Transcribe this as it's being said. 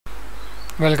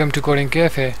Welcome to Coding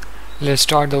Cafe. Let's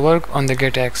start the work on the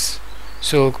GetX.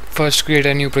 So first create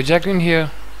a new project in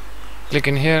here, click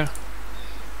in here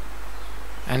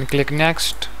and click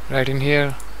next right in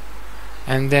here,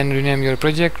 and then rename your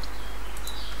project.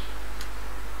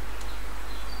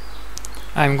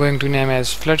 I'm going to name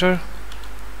as Flutter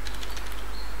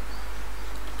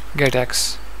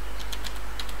GetX.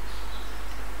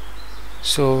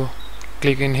 So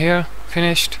click in here,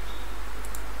 finished.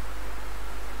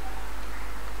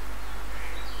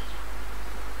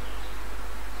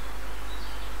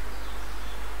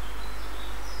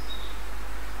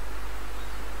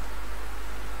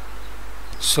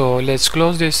 So let's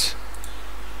close this,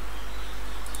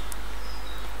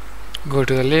 go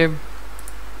to the lib,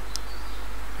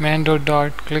 main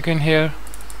dot, click in here.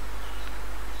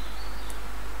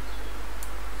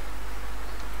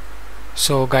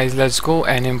 So guys, let's go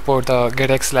and import the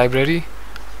GetX library.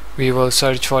 We will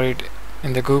search for it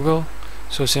in the Google.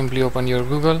 So simply open your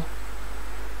Google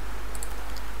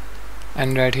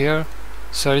and right here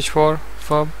search for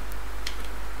fub.dev.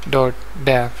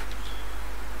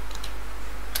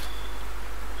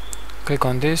 Click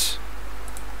on this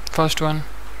first one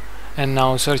and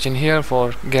now search in here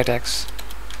for GetX.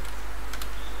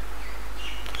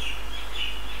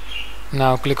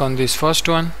 Now click on this first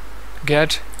one,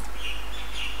 get.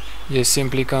 Just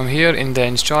simply come here in the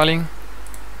installing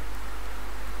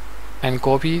and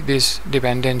copy these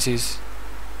dependencies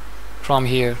from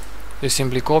here. Just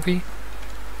simply copy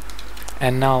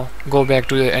and now go back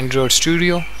to the Android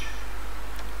Studio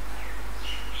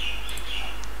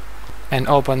and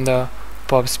open the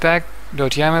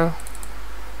pubspec.yaml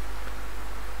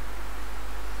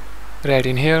right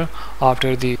in here.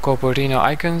 After the Cupertino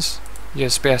icons,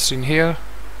 just paste in here.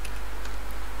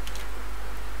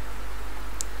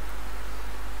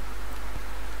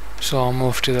 So I'll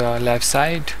move to the left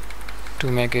side to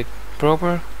make it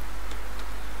proper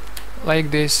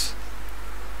like this.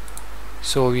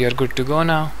 So we are good to go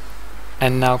now,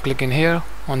 and now click in here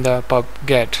on the pub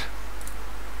get.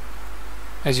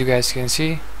 As you guys can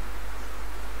see,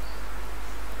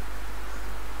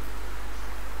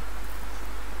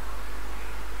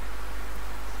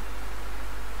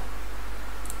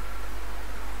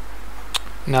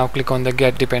 now click on the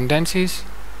get dependencies.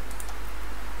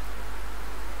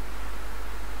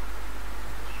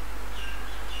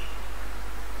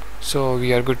 So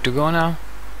we are good to go now.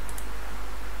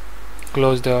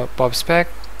 Close the pubspec.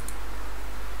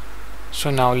 So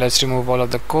now let's remove all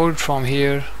of the code from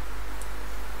here.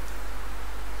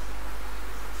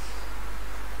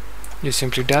 You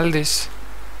simply delete this.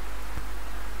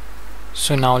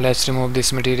 So now let's remove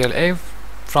this material app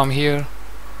from here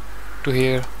to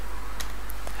here,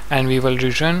 and we will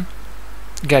return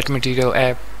get material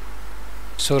app.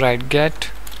 So write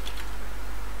get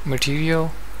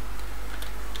material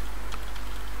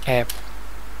app.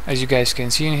 As you guys can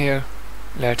see in here,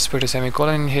 let's put a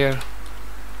semicolon in here.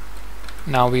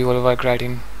 Now we will work right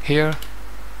in here,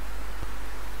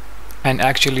 and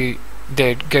actually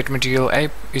that get material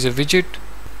app is a widget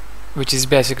which is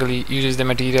basically uses the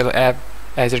material app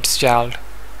as its child.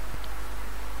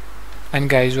 And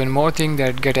guys, one more thing,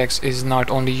 that GetX is not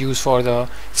only used for the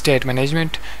state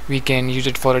management, we can use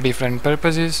it for different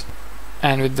purposes,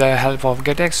 and with the help of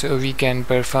GetX we can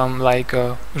perform like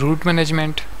root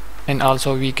management, and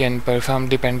also we can perform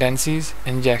dependencies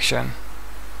injection.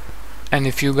 And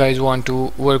if you guys want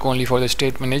to work only for the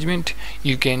state management,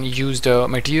 you can use the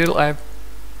material app,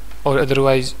 or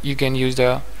otherwise you can use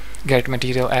the get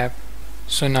material app.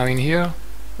 So now in here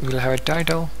we will have a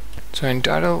title. So in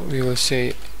title we will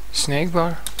say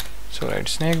Snackbar. So write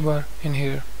Snackbar in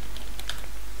here.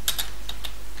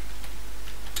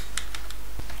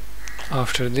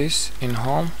 After this, in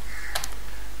home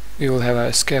we will have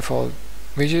a scaffold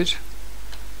widget,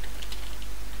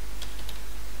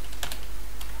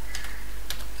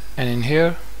 and in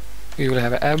here we will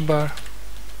have an app bar.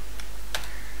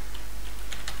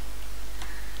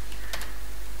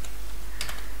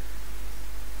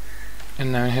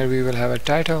 And now here we will have a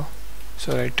title.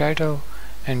 So write title,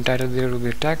 and title there will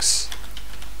be text.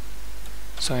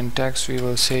 So in text we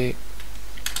will say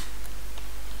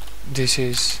this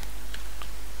is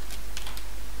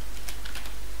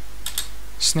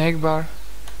Snackbar.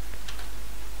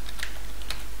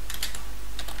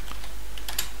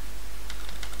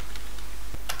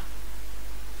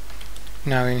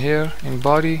 Now in here in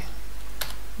body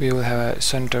we will have a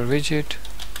center widget,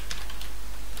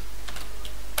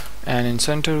 and in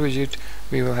center widget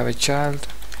we will have a child,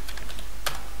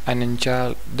 and in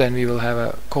child then we will have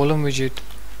a column widget.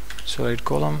 So write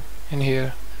column in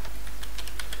here,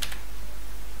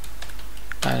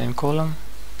 and in column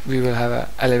we will have a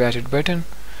elevated button.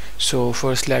 So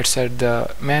first let's set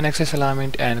the main axis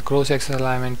alignment and cross axis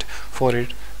alignment for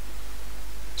it.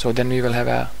 So then we will have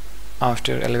a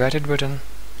after elevated button,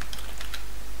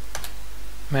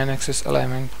 main axis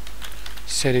alignment,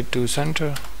 set it to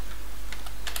center.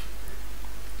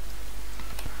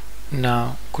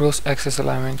 Now cross axis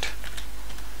alignment,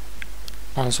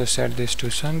 also set this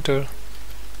to center.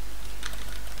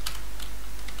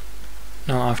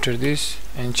 Now after this,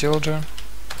 in children,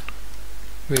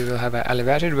 we will have an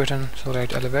elevated button. So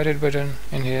write elevated button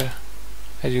in here,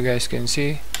 as you guys can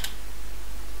see.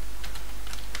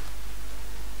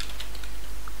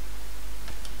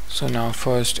 So now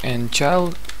first in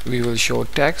child we will show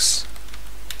text.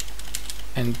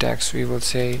 In text we will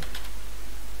say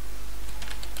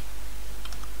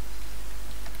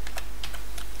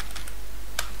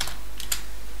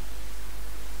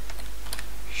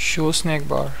show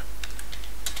Snackbar.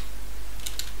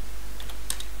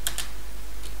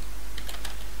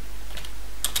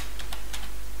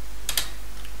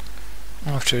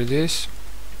 After this,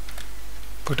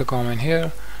 put a comment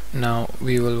here. Now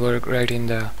we will work right in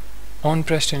the on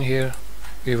pressed in here.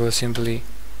 We will simply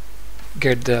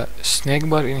get the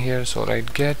Snackbar in here. So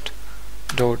write get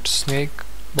dot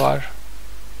Snackbar.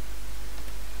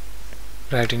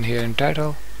 Right in here in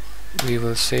title we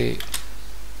will say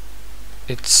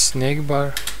it's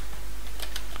Snackbar.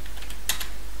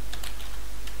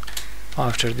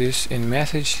 After this, in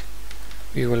message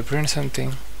we will print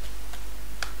something.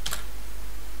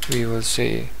 We will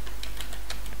say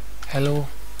hello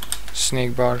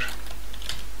Snackbar.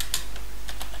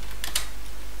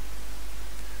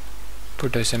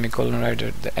 Put a semicolon right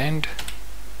at the end.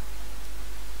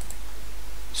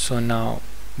 So now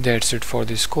that's it for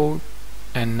this code,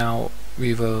 and now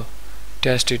we will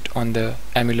test it on the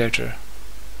emulator.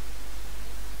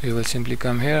 We will simply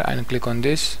come here and click on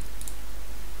this,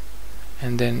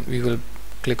 and then we will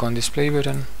click on this play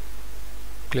button,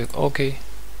 click OK.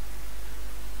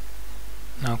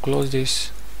 Now close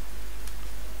this.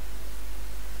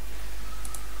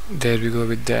 There we go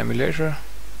with the emulator.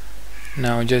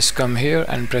 Now just come here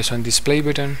and press on this play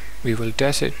button. We will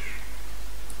test it.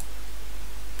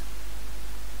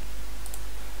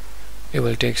 It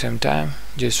will take some time,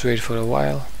 just wait for a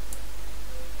while.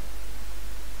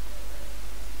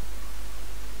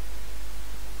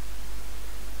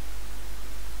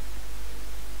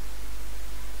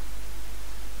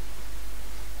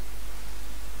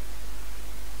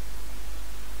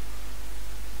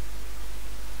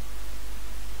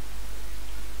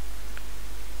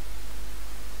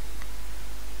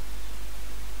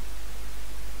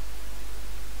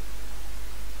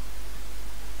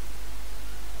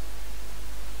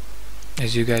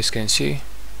 As you guys can see,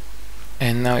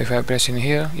 and now if I press in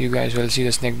here, you guys will see the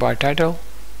Snackbar title.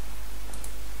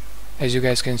 As you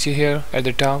guys can see here at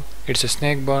the top, it's a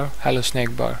Snackbar, hello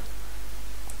Snackbar.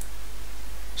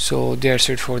 So that's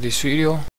it for this video.